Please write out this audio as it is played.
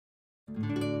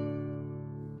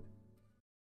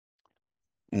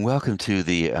Welcome to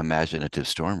the Imaginative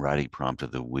Storm Writing Prompt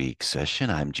of the Week session.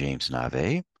 I'm James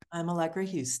Nave, I'm Allegra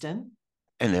Houston.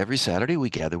 and every Saturday we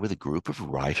gather with a group of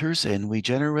writers and we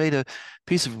generate a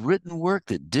piece of written work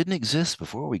that didn't exist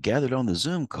before we gathered on the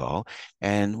Zoom call.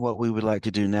 And what we would like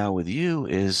to do now with you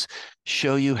is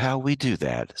show you how we do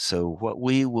that. So, what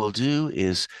we will do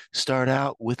is start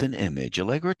out with an image.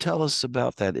 Allegra, tell us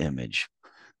about that image.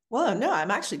 Well, no,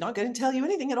 I'm actually not going to tell you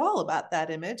anything at all about that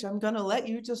image. I'm going to let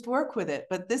you just work with it.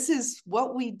 But this is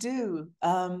what we do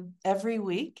every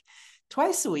week,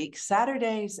 twice a week,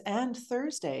 Saturdays and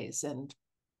Thursdays. And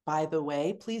by the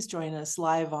way, please join us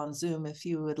live on Zoom if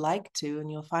you would like to.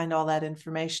 And you'll find all that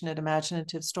information at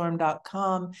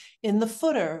imaginativestorm.com in the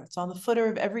footer. It's on the footer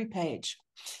of every page.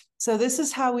 So this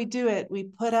is how we do it. We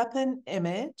put up an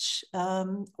image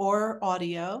or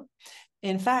audio.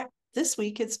 In fact, this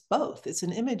week it's both. It's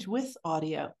an image with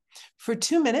audio for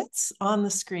 2 minutes on the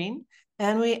screen.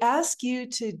 And we ask you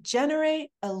to generate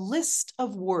a list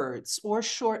of words or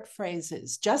short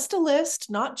phrases, just a list,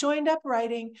 not joined up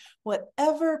writing,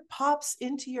 whatever pops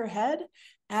into your head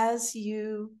as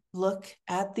you look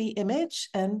at the image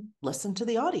and listen to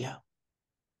the audio.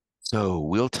 So,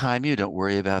 we'll time you, don't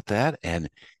worry about that. And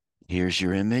here's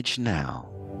your image now.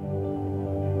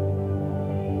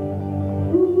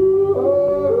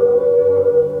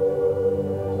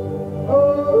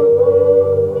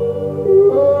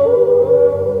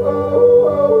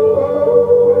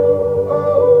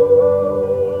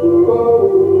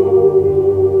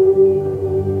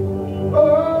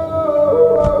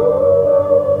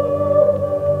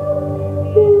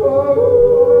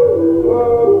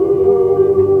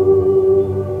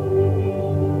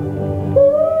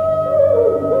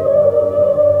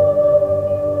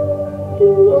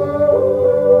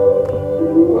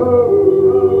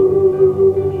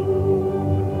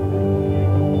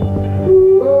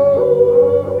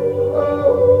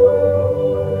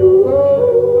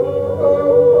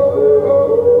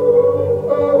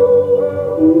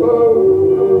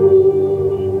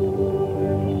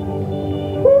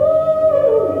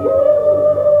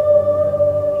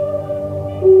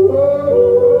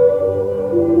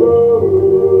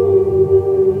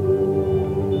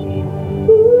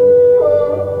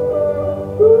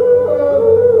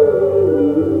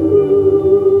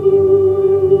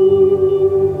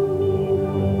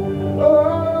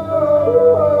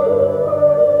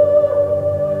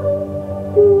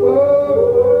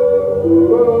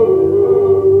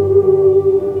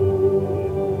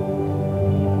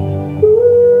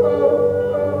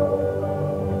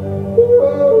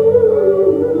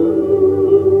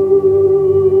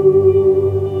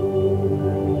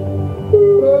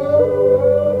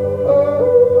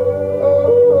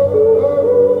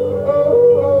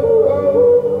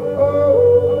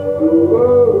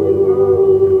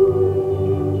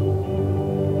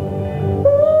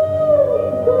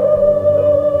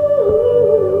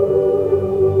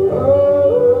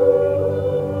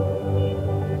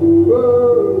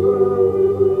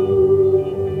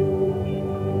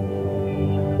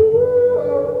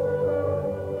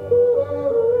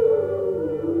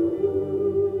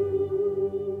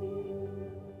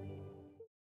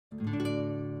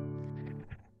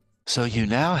 So you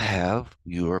now have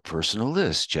your personal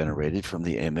list generated from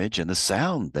the image and the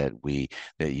sound that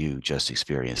you just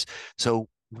experienced. So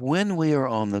when we are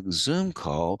on the Zoom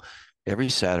call every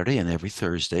Saturday and every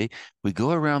Thursday, we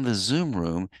go around the Zoom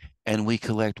room and we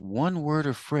collect one word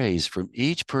or phrase from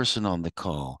each person on the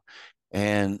call.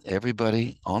 And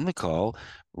everybody on the call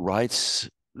writes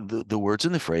the words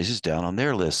and the phrases down on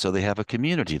their list. So they have a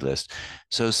community list.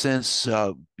 So since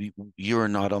you're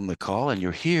not on the call and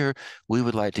you're here, we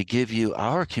would like to give you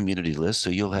our community list. So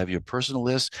you'll have your personal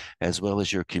list as well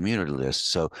as your community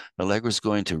list. So Allegra's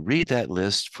going to read that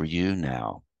list for you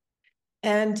now.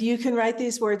 And you can write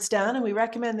these words down, and we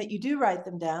recommend that you do write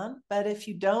them down. But if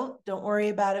you don't worry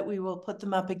about it. We will put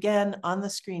them up again on the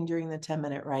screen during the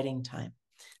 10-minute writing time.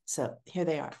 So here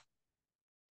they are.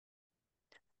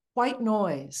 White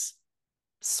noise,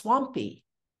 swampy,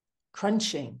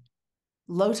 crunching,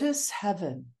 lotus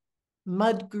heaven,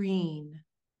 mud green,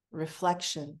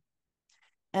 reflection,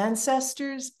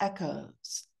 ancestors'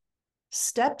 echoes,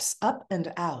 steps up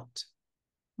and out,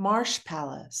 marsh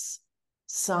palace,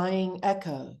 sighing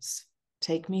echoes,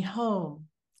 take me home,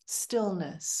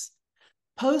 stillness,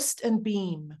 post and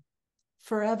beam,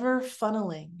 forever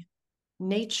funneling,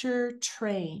 nature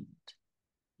trained,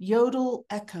 yodel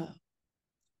echo,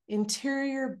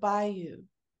 interior bayou,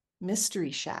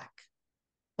 mystery shack,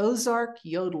 Ozark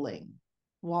yodeling,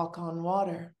 walk on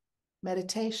water,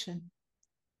 meditation,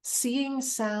 seeing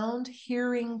sound,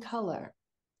 hearing color,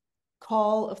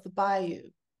 call of the bayou,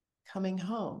 coming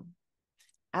home,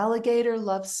 Alligator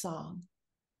love song.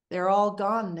 They're all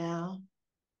gone now.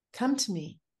 Come to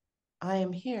me. I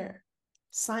am here.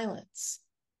 Silence.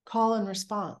 Call and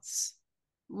response.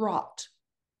 Rot.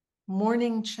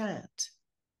 Morning chant.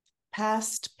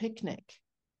 Past picnic.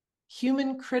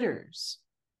 Human critters.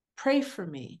 Pray for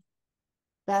me.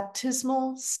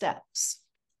 Baptismal steps.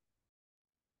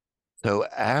 So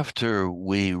after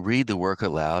we read the work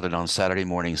aloud, and on Saturday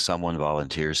morning, someone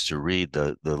volunteers to read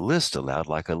the list aloud,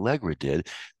 like Allegra did,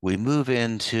 we move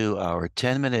into our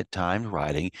 10-minute timed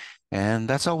writing. And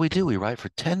that's all we do. We write for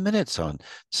 10 minutes on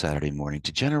Saturday morning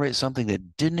to generate something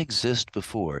that didn't exist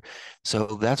before.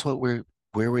 So that's what we're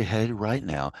where we're headed right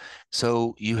now.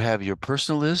 So you have your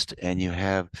personal list and you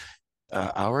have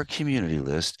our community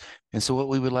list. And so what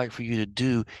we would like for you to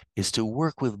do is to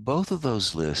work with both of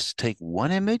those lists. Take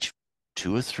one image,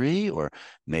 two or three, or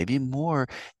maybe more,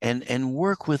 and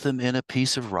work with them in a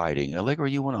piece of writing. Allegra,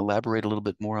 you want to elaborate a little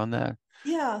bit more on that?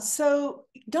 Yeah, so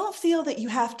don't feel that you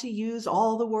have to use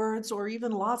all the words or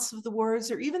even lots of the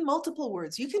words or even multiple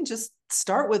words. You can just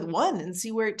start with one and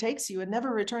see where it takes you and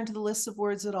never return to the list of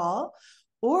words at all.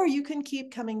 Or you can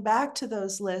keep coming back to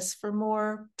those lists for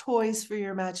more toys for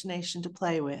your imagination to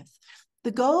play with.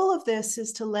 The goal of this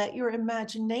is to let your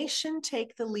imagination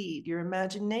take the lead. Your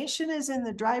imagination is in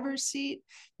the driver's seat.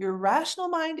 Your rational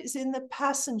mind is in the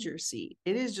passenger seat.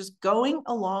 It is just going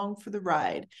along for the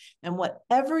ride. And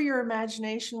whatever your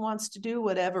imagination wants to do,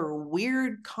 whatever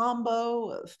weird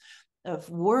combo of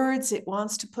words it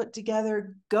wants to put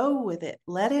together, go with it,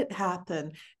 let it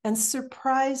happen, and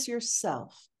surprise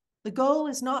yourself. The goal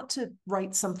is not to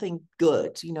write something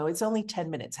good. You know, it's only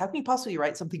 10 minutes. How can you possibly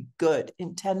write something good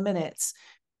in 10 minutes?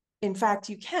 In fact,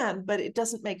 you can, but it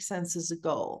doesn't make sense as a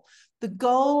goal. The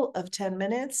goal of 10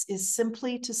 minutes is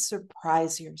simply to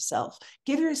surprise yourself.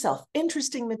 Give yourself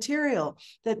interesting material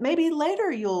that maybe later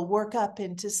you'll work up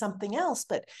into something else,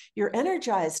 but you're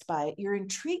energized by it, you're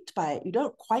intrigued by it. You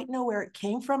don't quite know where it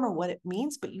came from or what it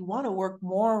means, but you want to work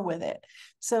more with it.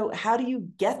 So, how do you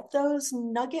get those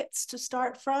nuggets to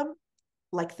start from?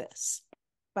 Like this,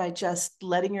 by just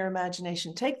letting your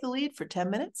imagination take the lead for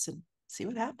 10 minutes and see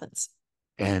what happens.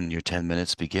 And your 10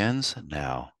 minutes begins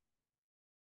now.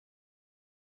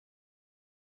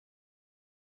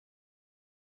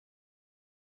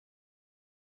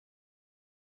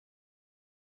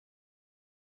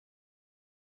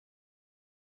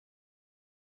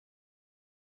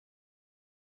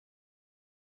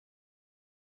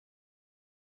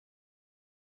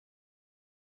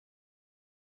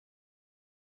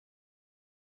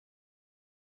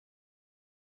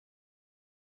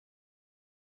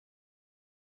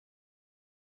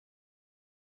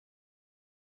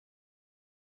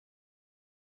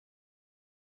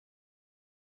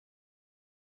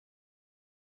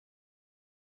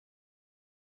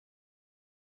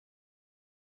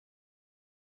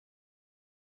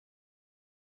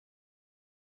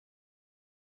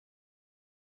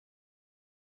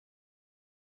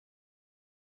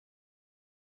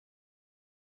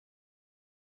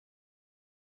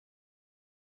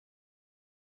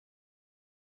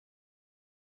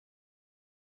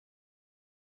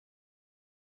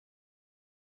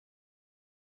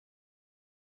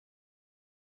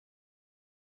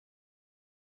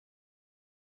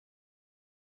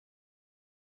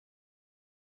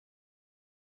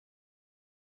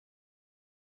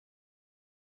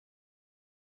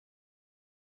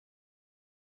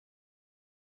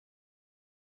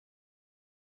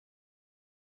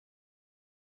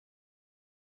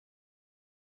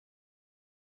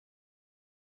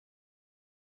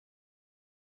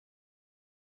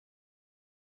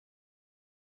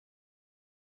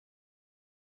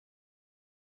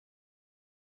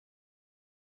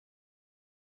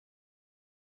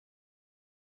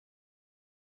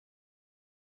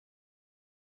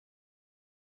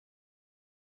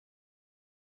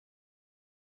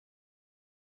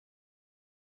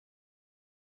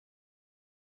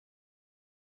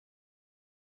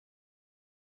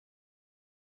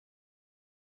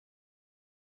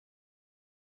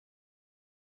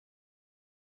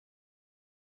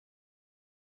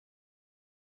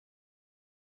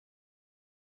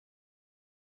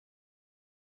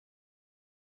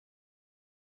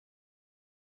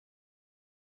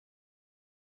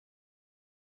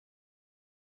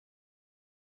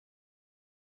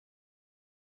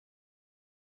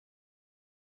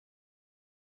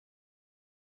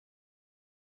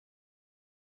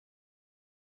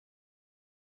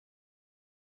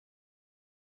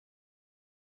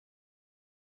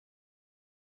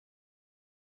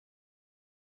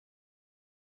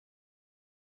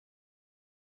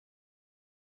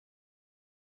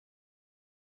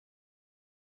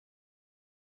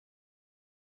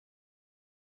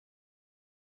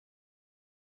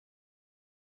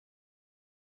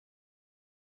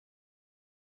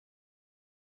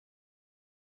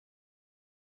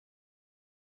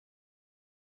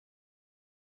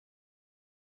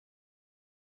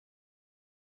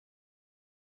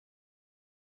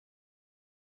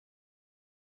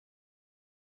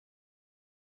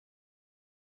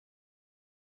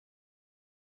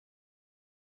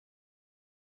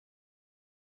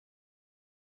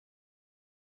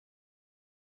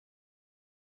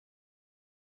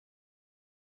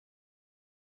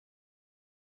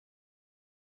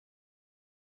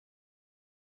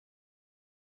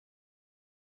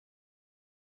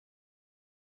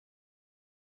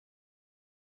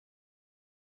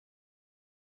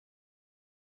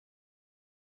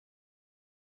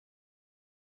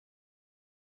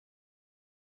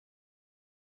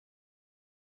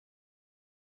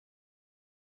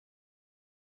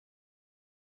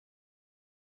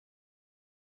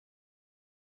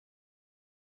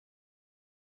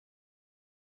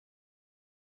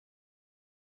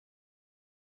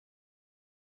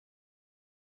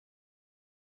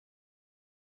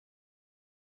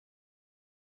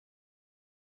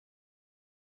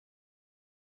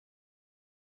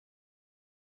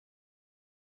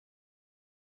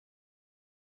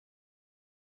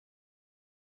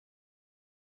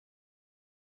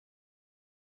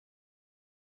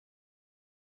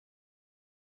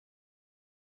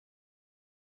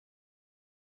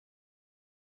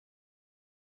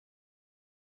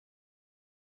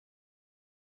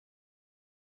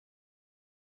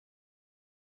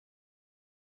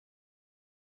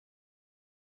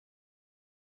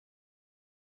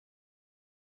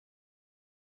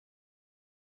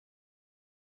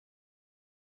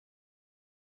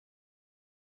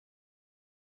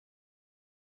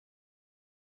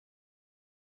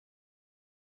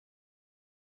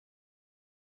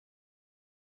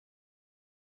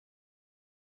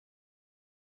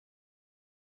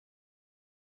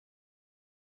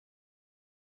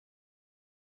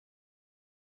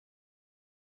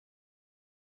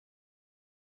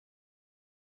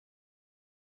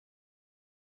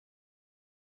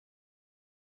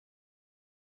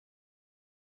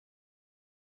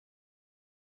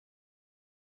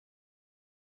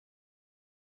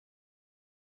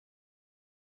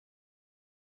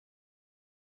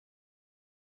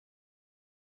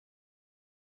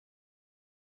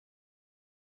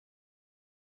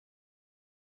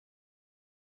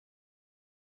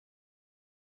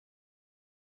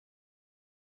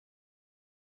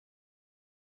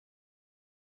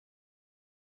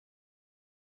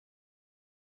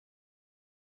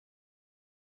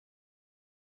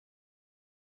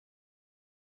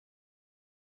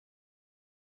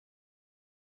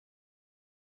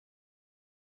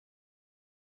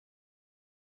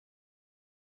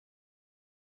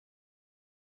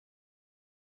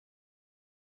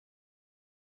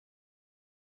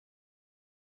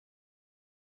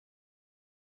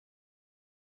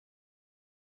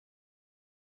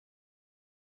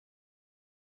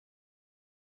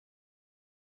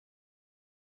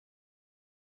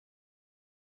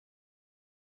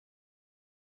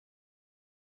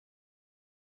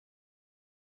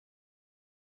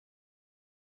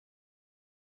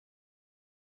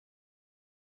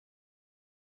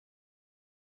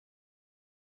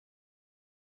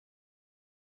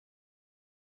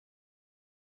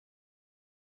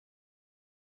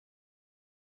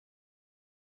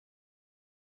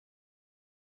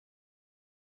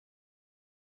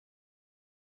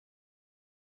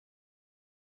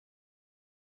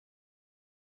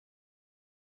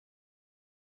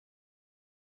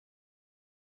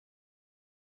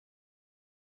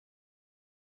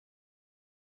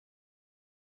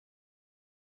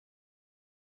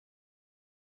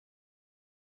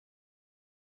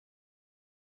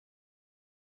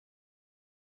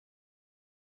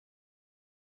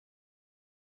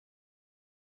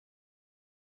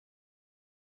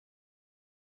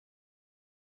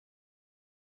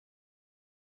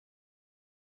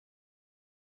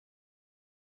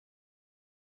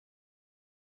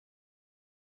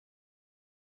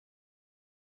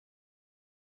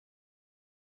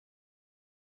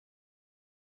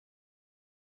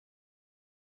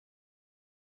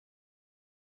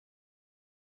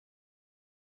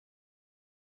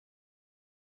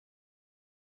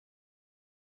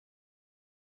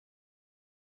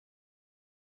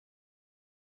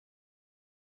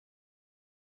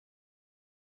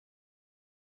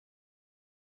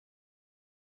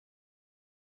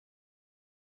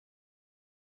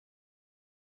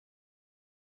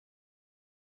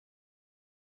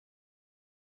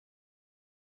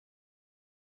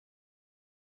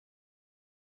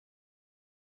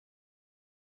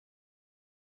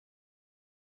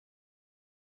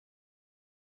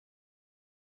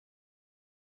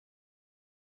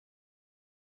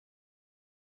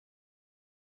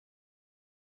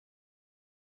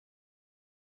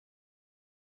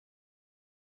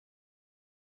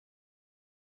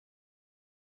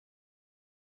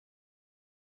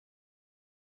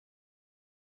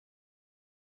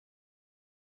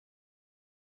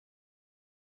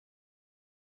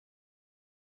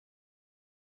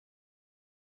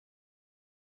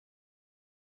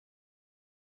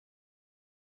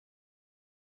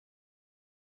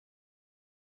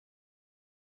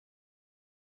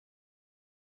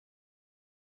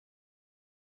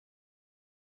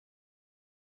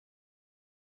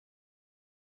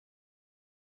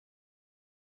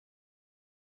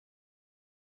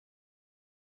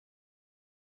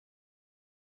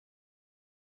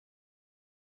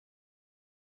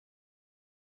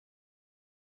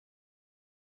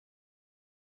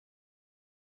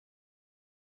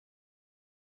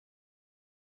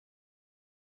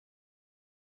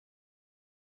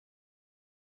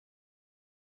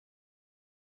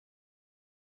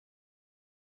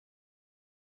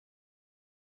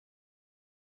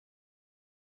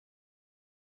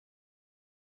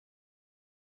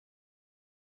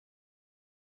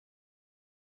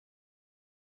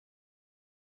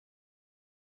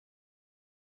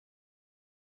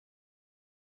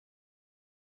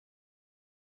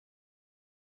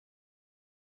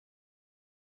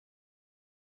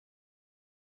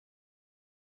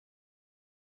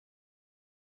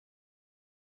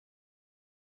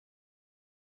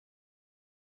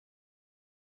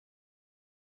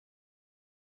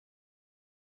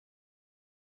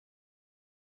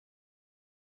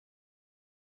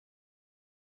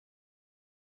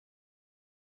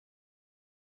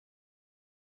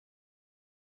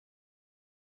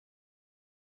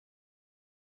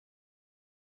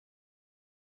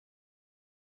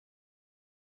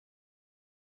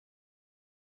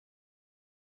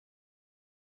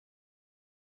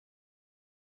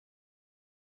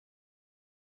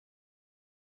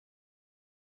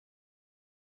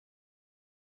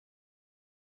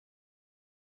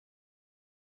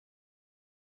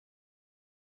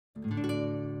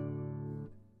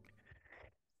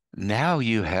 Now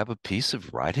you have a piece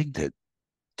of writing that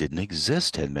didn't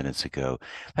exist 10 minutes ago.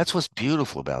 That's what's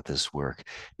beautiful about this work.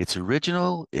 It's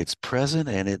original, it's present,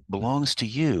 and it belongs to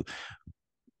you.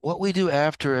 What we do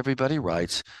after everybody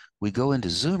writes, we go into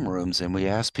Zoom rooms and we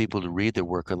ask people to read their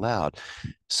work aloud.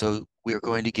 So we're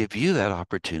going to give you that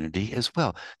opportunity as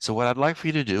well. So what I'd like for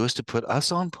you to do is to put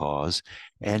us on pause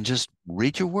and just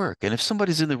read your work. And if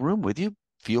somebody's in the room with you,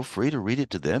 feel free to read it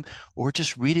to them or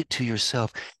just read it to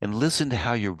yourself and listen to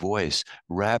how your voice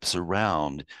wraps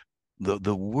around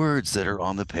the words that are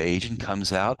on the page and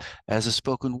comes out as a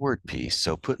spoken word piece.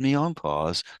 So put me on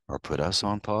pause or put us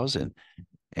on pause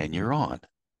and you're on.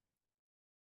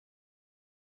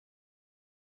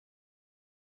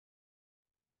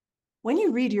 When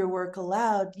you read your work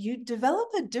aloud, you develop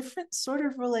a different sort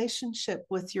of relationship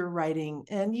with your writing,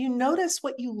 and you notice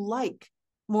what you like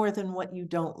more than what you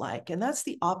don't like. And that's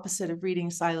the opposite of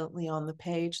reading silently on the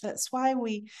page. That's why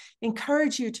we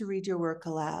encourage you to read your work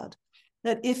aloud.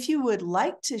 That if you would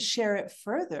like to share it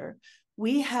further,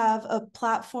 we have a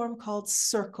platform called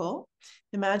Circle,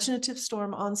 Imaginative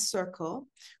Storm on Circle,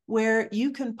 where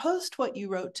you can post what you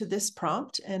wrote to this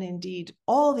prompt and indeed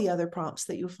all the other prompts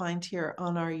that you'll find here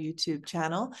on our YouTube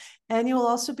channel. And you'll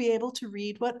also be able to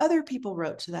read what other people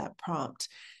wrote to that prompt.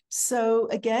 So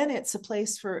again, it's a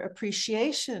place for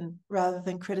appreciation rather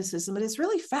than criticism. It is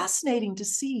really fascinating to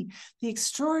see the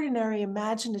extraordinary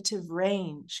imaginative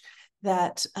range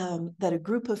that a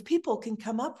group of people can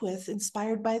come up with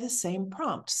inspired by the same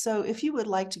prompt. So if you would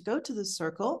like to go to the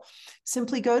Circle,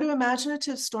 simply go to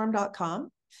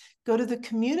imaginativestorm.com, go to the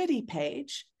community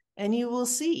page, and you will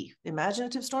see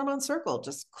Imaginative Storm on Circle.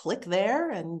 Just click there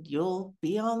and you'll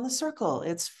be on the Circle.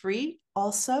 It's free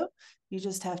also. You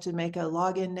just have to make a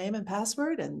login name and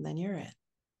password, and then you're in.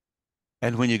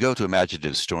 And when you go to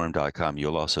imaginativestorm.com,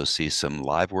 you'll also see some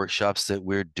live workshops that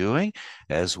we're doing,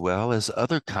 as well as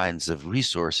other kinds of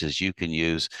resources you can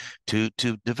use to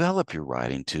develop your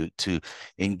writing, to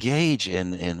engage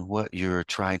in what you're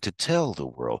trying to tell the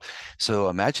world.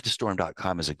 So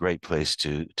imaginativestorm.com is a great place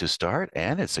to start,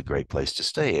 and it's a great place to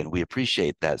stay. And we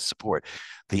appreciate that support.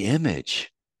 The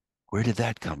image, where did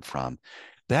that come from?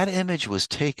 That image was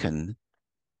taken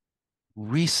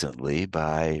recently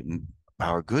by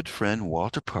our good friend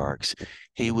Walter Parks.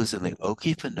 He was in the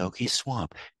Okeefenogee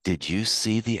swamp. Did you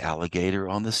see the alligator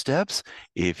on the steps?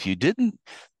 If you didn't,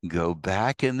 go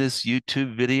back in this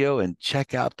YouTube video and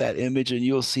check out that image, and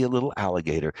you'll see a little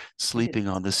alligator sleeping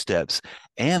on the steps.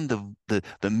 And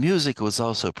the music was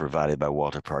also provided by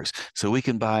Walter Parks. So we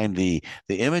combine the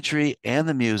imagery and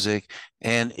the music,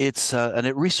 and it's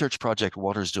a research project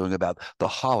Walter's doing about the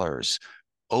hollers,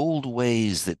 old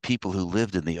ways that people who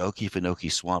lived in the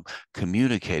Okeefenogee swamp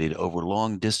communicated over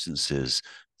long distances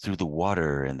through the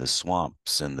water and the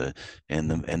swamps and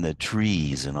the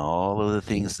trees and all of the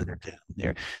things that are down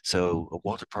there. So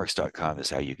walterparks.com is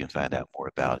how you can find out more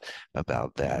about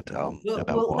that about Let's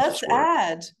Walter's work.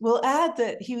 add, we'll add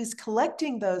that he was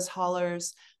collecting those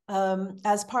hollers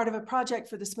as part of a project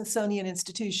for the Smithsonian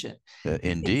Institution.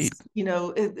 Indeed.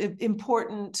 It's,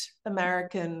 important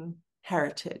American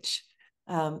heritage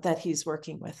that he's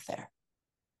working with there.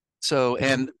 So,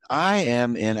 and I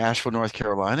am in Asheville, North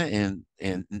Carolina, in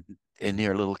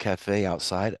near a little cafe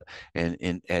outside, and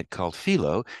in at called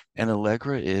Philo, and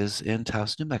Allegra is in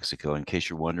Taos, New Mexico. In case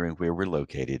you're wondering where we're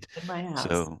located, In my house.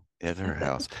 so at her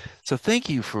house. So, thank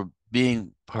you for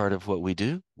being part of what we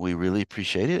do. We really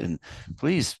appreciate it, and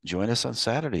please join us on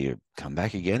Saturday or come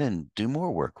back again and do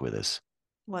more work with us.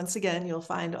 Once again, you'll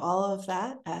find all of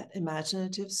that at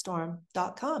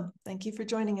imaginativestorm.com. Thank you for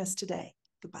joining us today.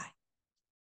 Goodbye.